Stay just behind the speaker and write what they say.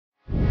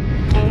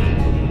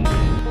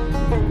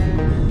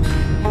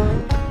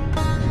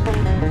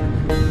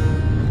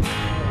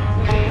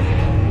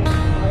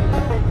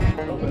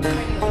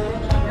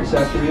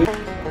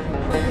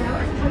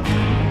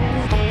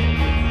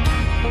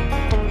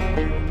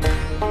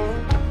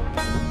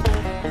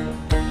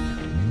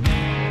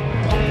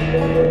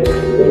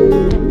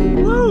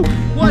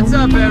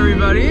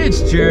everybody,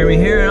 it's Jeremy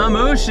here and I'm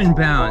ocean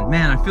bound.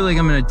 Man, I feel like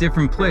I'm in a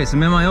different place.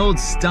 I'm in my old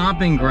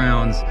stomping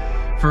grounds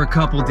for a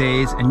couple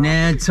days in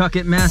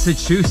Nantucket,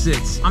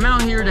 Massachusetts. I'm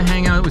out here to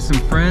hang out with some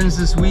friends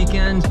this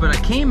weekend, but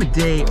I came a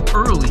day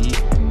early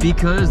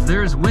because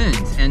there's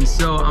wind. And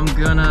so I'm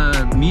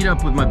gonna meet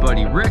up with my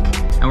buddy Rick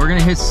and we're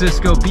gonna hit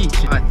Cisco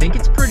Beach. I think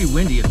it's pretty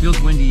windy. It feels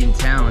windy in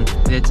town.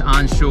 It's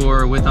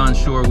onshore with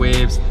onshore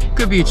waves.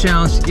 Could be a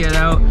challenge to get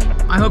out.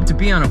 I hope to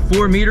be on a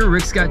 4-meter.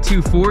 Rick's got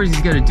 2 4s.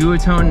 He's got a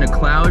duotone and a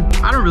cloud.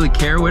 I don't really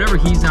care, whatever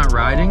he's not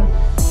riding.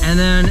 And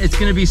then it's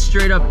gonna be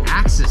straight up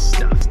Axis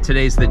stuff.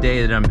 Today's the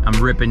day that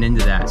I'm ripping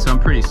into that, so I'm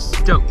pretty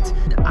stoked.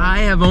 I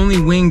have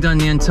only winged on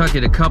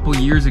Nantucket a couple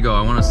years ago.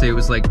 I wanna say it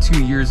was like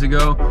 2 years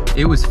ago.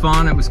 It was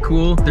fun, it was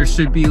cool. There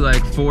should be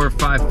like 4 or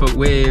 5 foot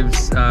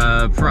waves,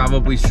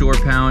 probably shore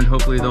pound.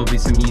 Hopefully there'll be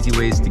some easy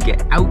ways to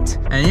get out.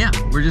 And yeah,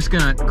 we're just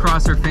gonna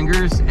cross our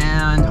fingers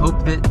and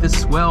hope that the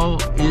swell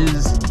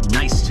is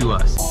nice to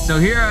us. So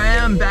here I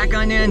am back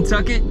on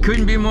Nantucket.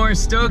 Couldn't be more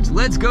stoked.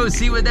 Let's go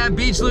see what that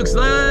beach looks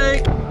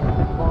like.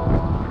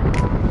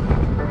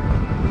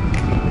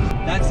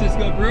 That's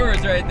Cisco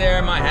Brewers right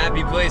there, my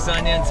happy place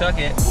on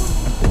Nantucket.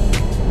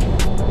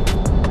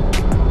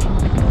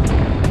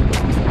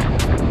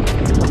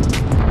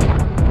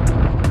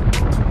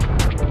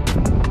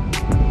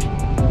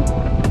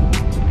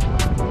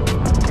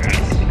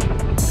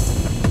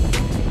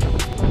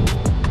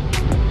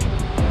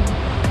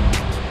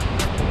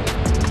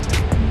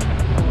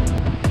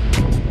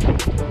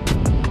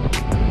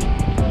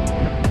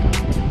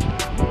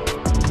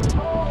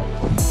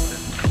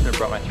 I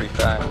brought my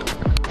 3.5.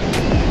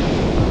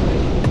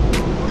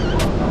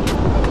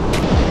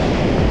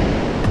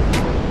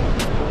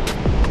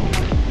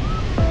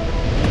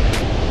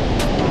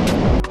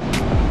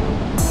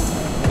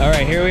 All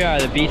right, here we are,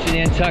 the beach in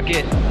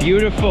Nantucket.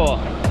 Beautiful.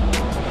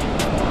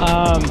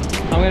 I'm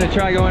gonna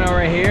try going out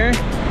right here.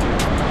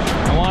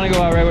 I wanna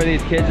go out right where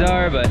these kids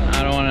are, but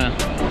I don't wanna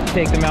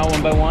take them out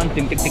one by one.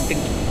 Ding, ding, ding, ding.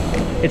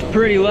 It's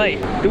pretty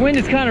light. The wind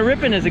is kind of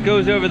ripping as it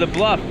goes over the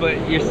bluff,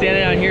 but you're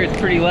standing out here, it's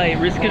pretty light.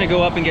 We're just gonna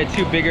go up and get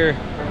 2 bigger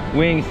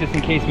wings just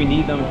in case we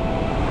need them.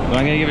 But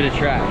I'm gonna give it a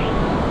try.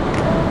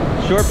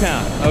 Short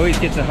pound, always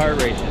gets the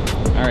heart racing.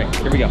 All right,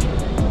 here we go.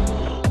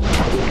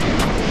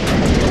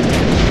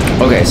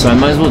 Okay, so I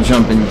might as well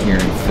jump in here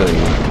and fill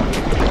you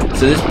in.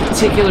 So this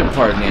particular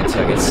part of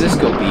Nantucket,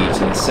 Cisco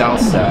Beach on the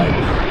south side,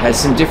 has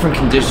some different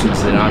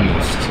conditions that I'm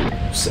used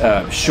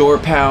to. Shore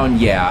pound,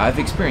 yeah, I've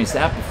experienced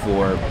that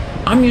before.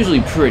 I'm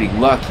usually pretty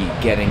lucky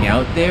getting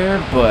out there,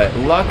 but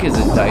luck is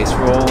a dice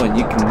roll and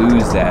you can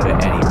lose that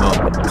at any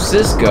moment.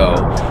 Cisco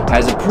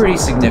has a pretty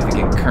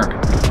significant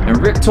current,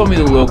 and Rick told me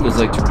the locals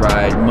like to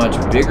ride much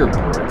bigger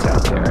boards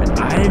out there, and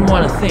I didn't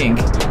want to think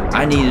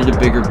I needed a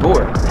bigger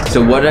board.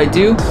 So what did I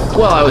do?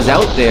 Well, I was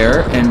out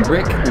there and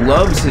Rick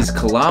loves his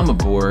Kalama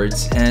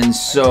boards, and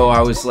so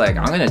I was like,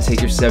 I'm gonna take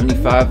your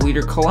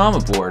 75-liter Kalama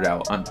board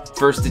out on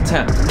first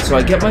attempt. So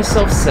I get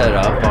myself set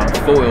up on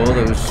foil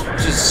that was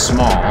just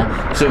small.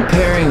 So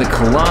pairing the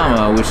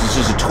Kalama, which is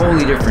just a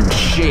totally different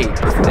shape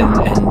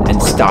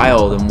and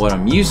style than what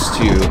I'm used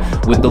to,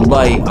 with the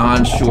light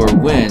onshore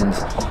wind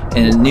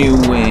and a new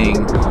wing,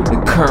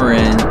 the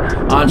current,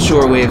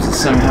 onshore waves that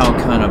somehow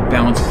kind of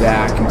bounce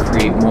back and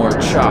create more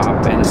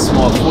chop, and a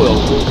small foil,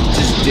 it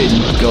just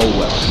didn't go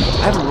well.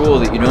 I have a rule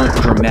that you don't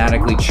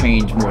dramatically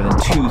change more than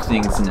 2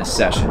 things in a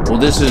session. Well,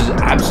 this is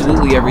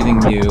absolutely everything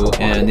new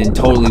and in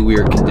totally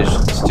weird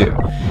conditions too.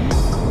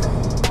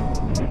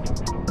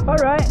 All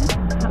right,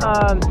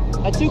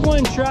 I took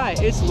one try.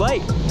 It's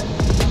light.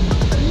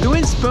 The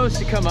wind's supposed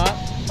to come up,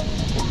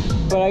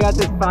 but I got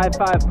this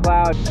 5.5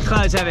 cloud.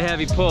 Clouds have a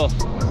heavy pull.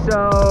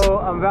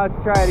 So I'm about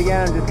to try it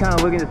again. I'm just kind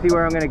of looking to see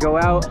where I'm gonna go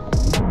out.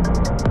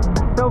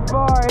 So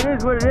far, it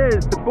is what it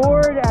is. The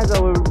board has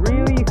a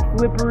really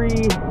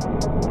slippery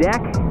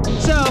deck.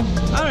 So,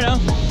 I don't know.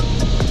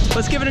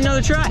 Let's give it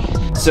another try.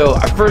 So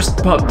I first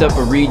pumped up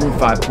a Reedon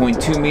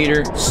 5.2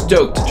 meter,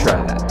 stoked to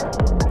try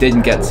that.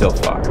 Didn't get so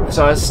far.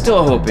 So I was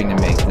still hoping to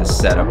make this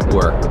setup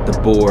work with the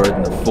board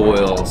and the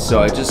foil,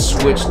 so I just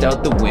switched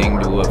out the wing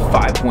to a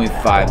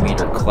 5.5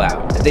 meter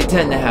cloud. They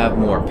tend to have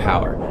more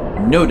power.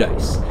 No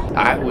dice.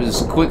 I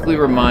was quickly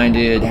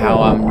reminded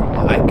how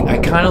I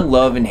kind of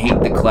love and hate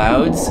the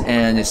clouds,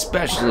 and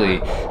especially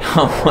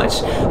how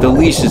much the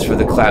leashes for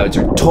the clouds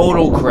are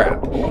total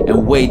crap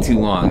and way too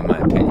long in my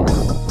opinion.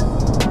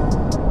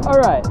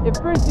 Alright, if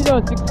first you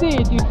don't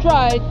succeed, you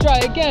try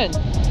again.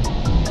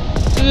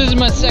 So this is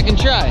my second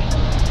try.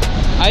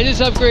 I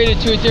just upgraded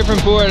to a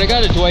different board. I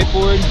got a Dwight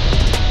board,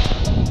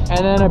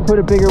 and then I put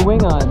a bigger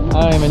wing on.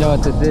 I don't even know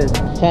what this is.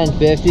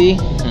 1050?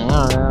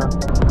 I don't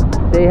know.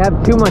 They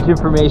have too much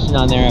information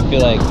on there, I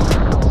feel like.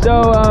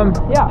 So,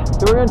 yeah,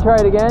 so we're gonna try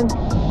it again.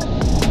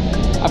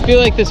 I feel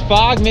like this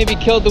fog maybe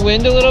killed the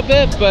wind a little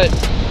bit, but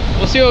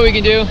we'll see what we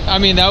can do. I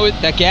mean,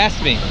 that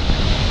gassed me.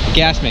 It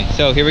gassed me.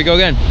 So here we go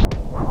again.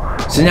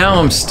 So now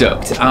I'm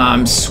stoked.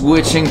 I'm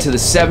switching to the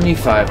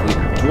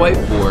 75-liter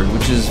Dwight board,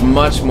 which is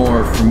much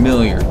more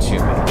familiar to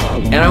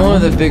me. And I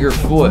wanted the bigger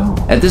foil.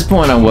 At this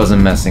point I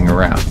wasn't messing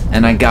around,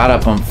 and I got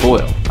up on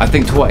foil, I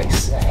think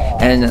twice.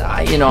 And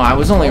I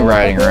was only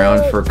riding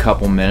around for a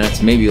couple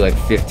minutes, maybe like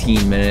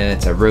 15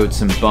 minutes. I rode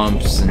some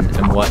bumps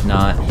and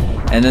whatnot,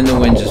 and then the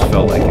wind just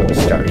felt like it was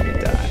starting to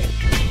die.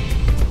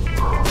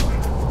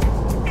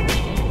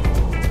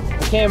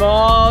 Came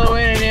all the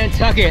way to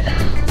Nantucket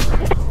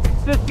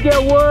just to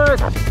get work.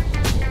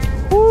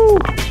 Woo!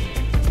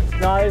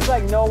 No, there's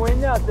like no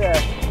wind out there.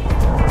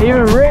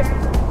 Even Rick,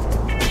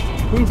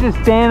 he's just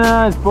standing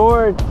on his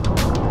board,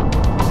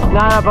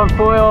 not up on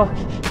foil.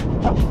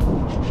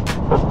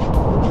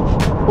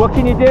 What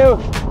can you do?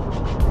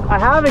 I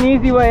have an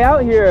easy way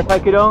out here if I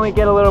could only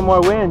get a little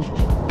more wind.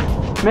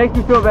 Makes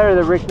me feel better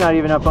that Rick's not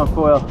even up on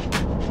foil.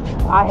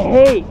 I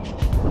hate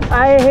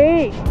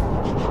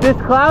this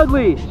cloud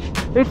leash.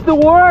 It's the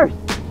worst.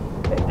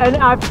 And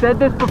I've said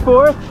this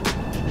before.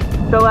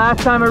 The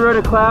last time I rode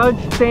a cloud,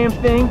 same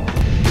thing.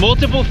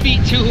 Multiple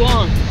feet too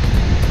long.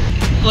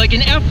 Like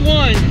an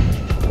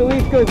F1, the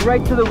leash goes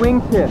right to the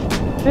wingtip.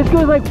 This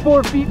goes like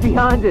 4 feet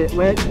beyond it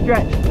when it's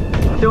stretched.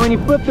 So when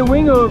you flip the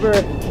wing over,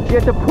 you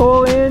have to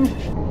pull in,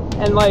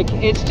 and like,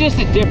 it's just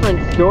a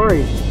different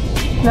story.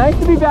 It's nice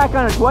to be back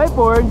on a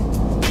whiteboard,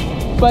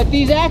 but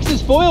these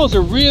Axis foils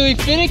are really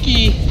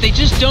finicky. They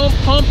just don't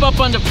pump up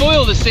onto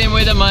foil the same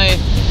way that my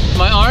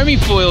Army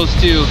foils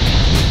do.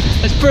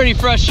 That's pretty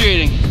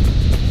frustrating,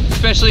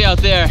 especially out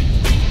there.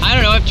 I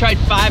don't know, I've tried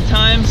 5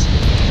 times.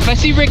 If I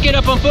see Rick get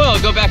up on foil,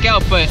 I'll go back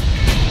out, but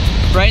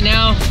right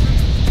now,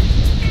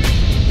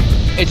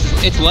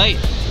 it's light.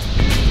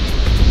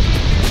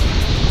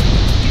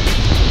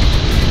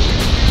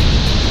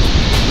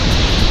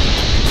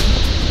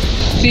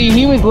 See,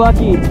 he was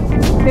lucky.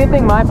 Same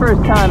thing my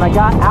first time. I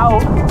got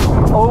out,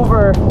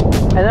 over,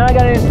 and then I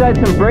got inside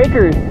some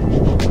breakers,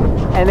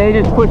 and they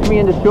just pushed me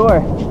into shore.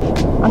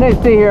 I'm gonna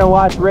sit here and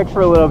watch Rick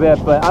for a little bit,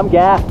 but I'm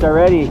gassed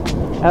already.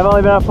 I've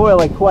only been on foil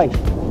like twice.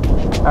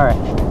 All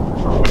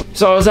right.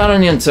 So I was out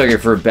on Nantucket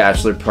for a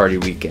bachelor party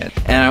weekend,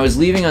 and I was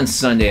leaving on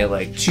Sunday at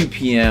like 2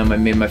 p.m. I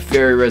made my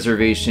ferry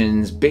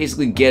reservations,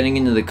 basically getting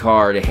into the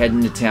car to head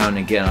into town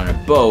and get on a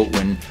boat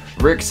when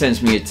Rick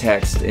sends me a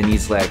text and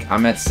he's like,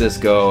 I'm at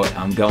Cisco,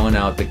 I'm going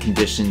out, the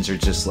conditions are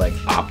just like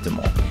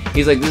optimal.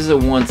 He's like, this is a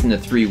once in a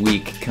 3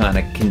 week kind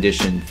of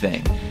condition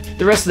thing.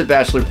 The rest of the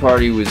bachelor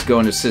party was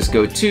going to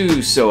Cisco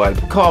too, so I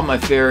called my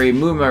ferry,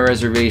 moved my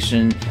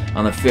reservation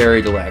on the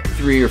ferry to like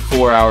 3 or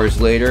 4 hours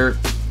later,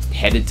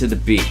 headed to the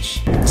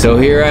beach. So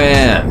here I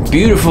am,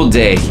 beautiful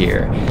day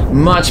here,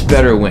 much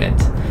better wind.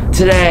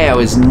 Today I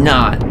was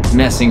not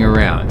messing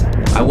around.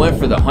 I went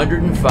for the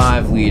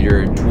 105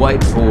 liter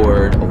Dwight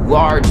board, a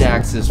large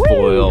Axis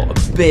foil, a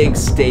big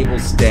stable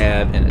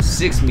stab, and a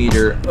 6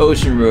 meter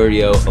Ocean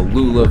Rodeo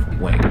Alula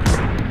wing.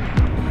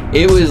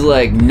 It was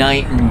like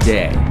night and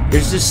day.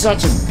 There's just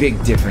such a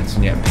big difference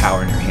when you have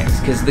power in your hands,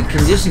 because the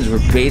conditions were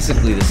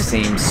basically the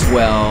same.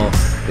 Swell,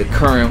 the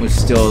current was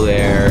still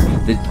there,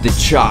 the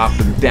chop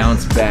and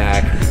bounce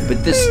back,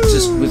 but this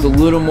just with a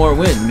little more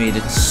wind made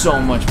it so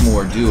much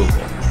more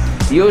doable.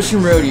 The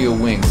Ocean Rodeo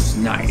wing was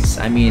nice.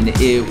 I mean,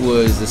 it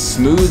was a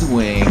smooth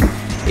wing,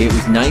 it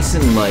was nice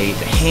and light,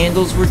 the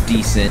handles were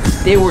decent,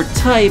 they were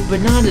tight, but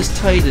not as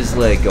tight as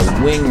like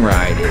a wing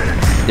ride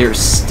is. They're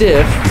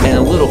stiff and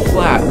a little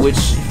flat, which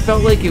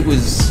felt like it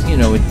was, you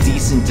know, a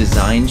decent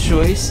design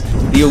choice.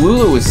 The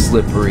Alula was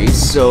slippery,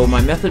 so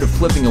my method of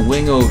flipping a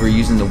wing over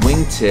using the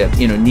wingtip,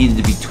 you know, needed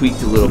to be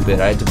tweaked a little bit.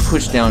 I had to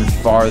push down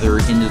farther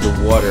into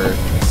the water,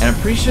 and I'm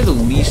pretty sure the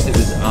leash that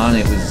was on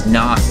it was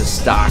not the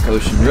stock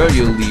Ocean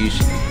Rodeo leash,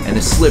 and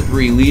the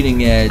slippery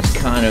leading edge,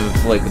 kind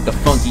of like with the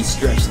funky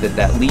stretch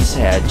that leash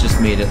had,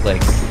 just made it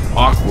like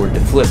awkward to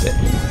flip it.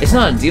 It's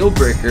not a deal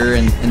breaker,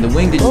 and the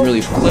wing didn't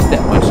really flip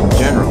that much in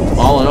general.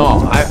 All in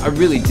all, I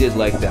really did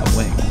like that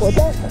wing. What's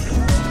that?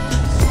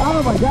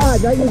 Oh my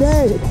God, night and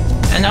day.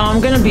 And now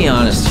I'm gonna be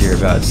honest here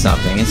about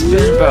something. It's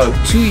been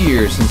about 2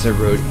 years since I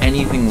rode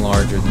anything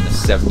larger than the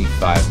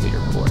 75 liter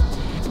board.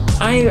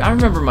 I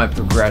remember my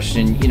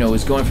progression, you know,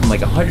 was going from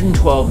like a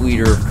 112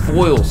 liter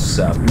foil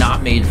sub,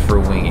 not made for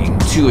winging,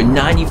 to a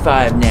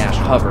 95 Nash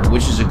hover,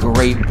 which is a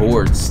great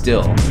board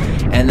still,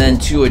 and then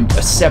to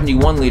a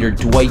 71 liter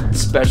Dwight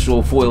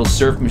Special Foil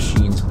Surf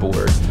Machines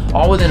board,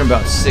 all within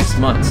about 6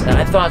 months. And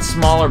I thought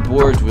smaller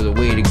boards were the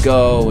way to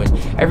go, and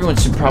everyone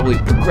should probably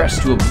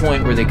progress to a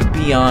point where they could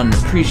be on and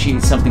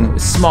appreciate something that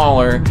was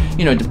smaller,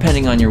 you know,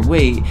 depending on your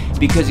weight,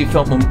 because you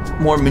felt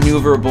more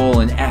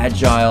maneuverable and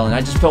agile, and I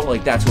just felt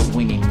like that's what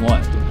winging was.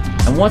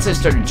 And once I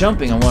started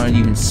jumping, I wanted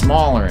even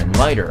smaller and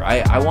lighter.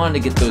 I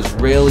wanted to get those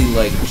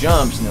rally-like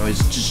jumps, and I was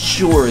just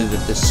sure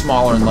that the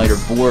smaller and lighter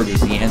board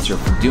was the answer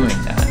for doing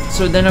that.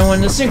 So then I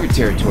went into sinker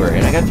territory,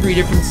 and I got 3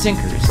 different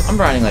sinkers. I'm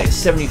riding like a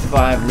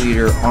 75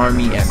 liter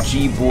Army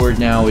FG board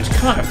now, which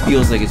kind of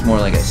feels like it's more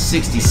like a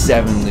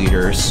 67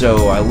 liter,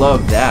 so I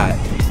love that.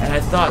 And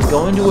I thought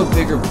going to a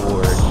bigger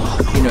board,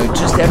 you know,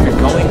 just after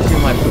going through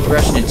my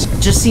progression, it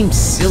just seemed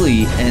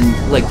silly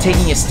and like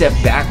taking a step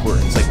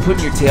backwards, like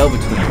putting your tail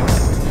between your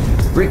legs.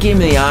 Rick gave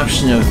me the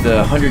option of the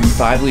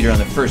 105 liter on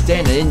the first day,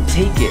 and I didn't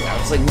take it. I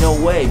was like, no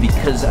way,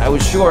 because I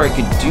was sure I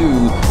could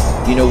do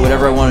you know,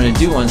 whatever I wanted to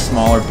do on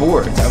smaller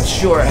boards. I was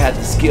sure I had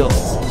the skills.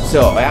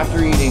 So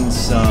after eating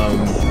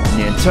some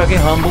Nantucket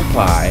humble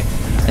pie,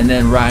 and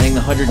then riding the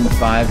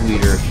 105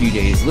 liter a few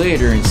days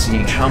later and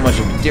seeing how much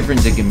of a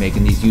difference it can make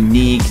in these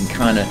unique and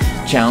kind of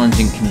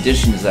challenging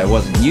conditions that I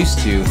wasn't used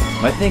to,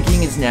 my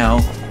thinking is now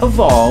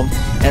evolved,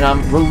 and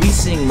I'm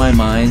releasing my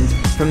mind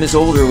from this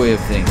older way of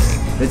thinking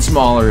that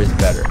smaller is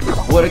better.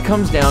 What it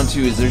comes down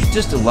to is there's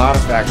just a lot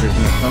of factors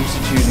when it comes to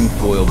choosing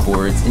foil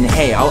boards, and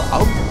hey,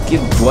 I'll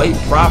give Dwight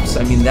props.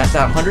 I mean, that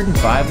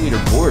 105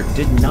 liter board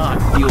did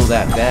not feel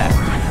that bad.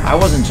 I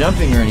wasn't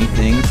jumping or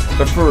anything,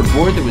 but for a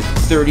board that was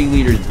 30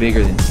 liters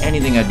bigger than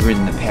anything I'd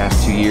ridden the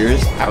past 2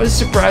 years, I was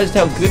surprised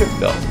how good it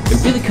felt.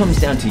 It really comes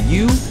down to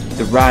you,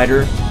 the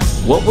rider,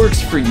 what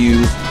works for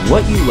you,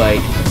 what you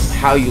like,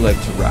 how you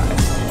like to ride.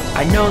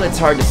 I know that's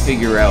hard to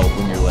figure out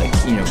when you're like,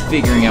 you know,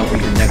 figuring out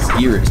what your next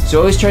gear is. So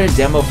always try to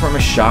demo from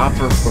a shop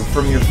or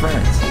from your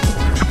friends.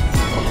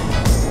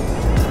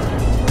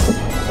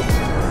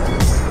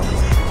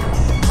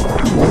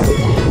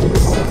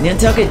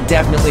 Nantucket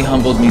definitely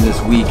humbled me this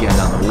weekend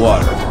on the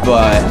water,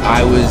 but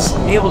I was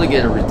able to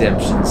get a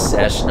redemption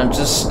sesh, and I'm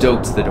just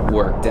stoked that it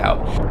worked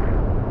out.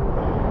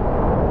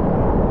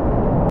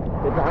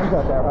 Good times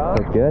out there, huh?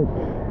 Good.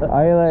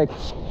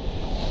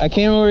 I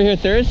came over here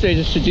Thursday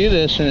just to do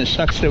this, and it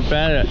sucks so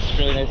bad. It's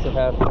really nice to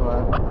have some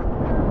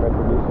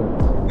retribution.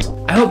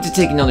 I hope to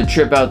take another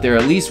trip out there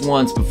at least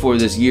once before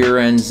this year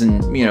ends,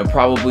 and you know,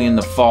 probably in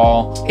the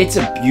fall. It's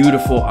a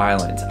beautiful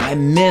island. I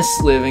miss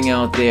living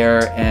out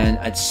there, and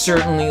it's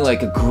certainly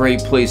like a great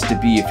place to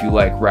be if you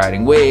like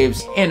riding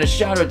waves. And a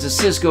shout out to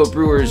Cisco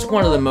Brewers,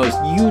 one of the most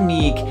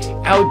unique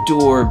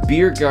outdoor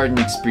beer garden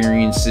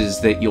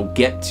experiences that you'll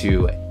get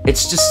to.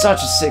 It's just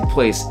such a sick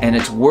place, and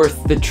it's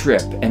worth the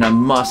trip, and a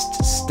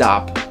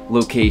must-stop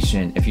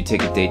location if you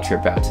take a day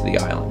trip out to the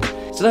island.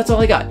 So that's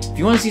all I got. If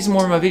you want to see some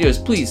more of my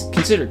videos, please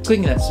consider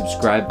clicking that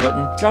subscribe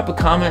button. Drop a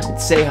comment and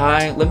say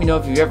hi. Let me know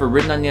if you've ever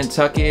ridden on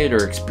Nantucket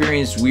or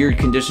experienced weird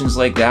conditions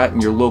like that in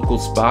your local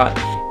spot.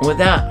 And with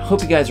that,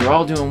 hope you guys are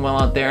all doing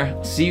well out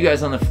there. See you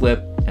guys on the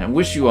flip, and I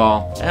wish you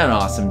all an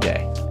awesome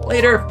day.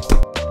 Later!